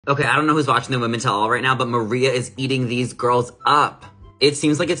Okay, I don't know who's watching the Women Tell All right now, but Maria is eating these girls up. It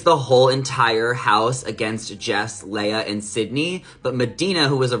seems like it's the whole entire house against Jess, Leia, and Sydney, but Medina,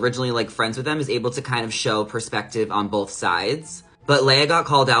 who was originally like friends with them, is able to kind of show perspective on both sides. But Leia got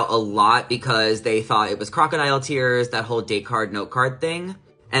called out a lot because they thought it was crocodile tears, that whole date card, note card thing,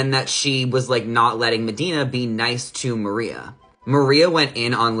 and that she was like not letting Medina be nice to Maria. Maria went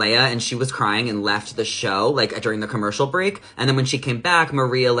in on Leia and she was crying and left the show, like, during the commercial break. And then when she came back,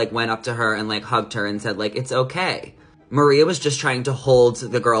 Maria, like, went up to her and, like, hugged her and said, like, it's okay. Maria was just trying to hold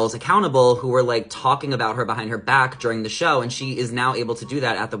the girls accountable who were, like, talking about her behind her back during the show, and she is now able to do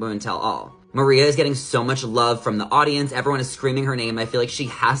that at the Women Tell All. Maria is getting so much love from the audience. Everyone is screaming her name. I feel like she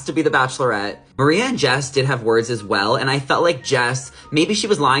has to be the Bachelorette. Maria and Jess did have words as well, and I felt like Jess, maybe she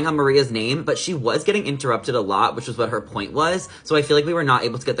was lying on Maria's name, but she was getting interrupted a lot, which was what her point was, so I feel like we were not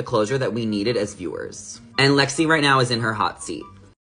able to get the closure that we needed as viewers. And Lexi right now is in her hot seat.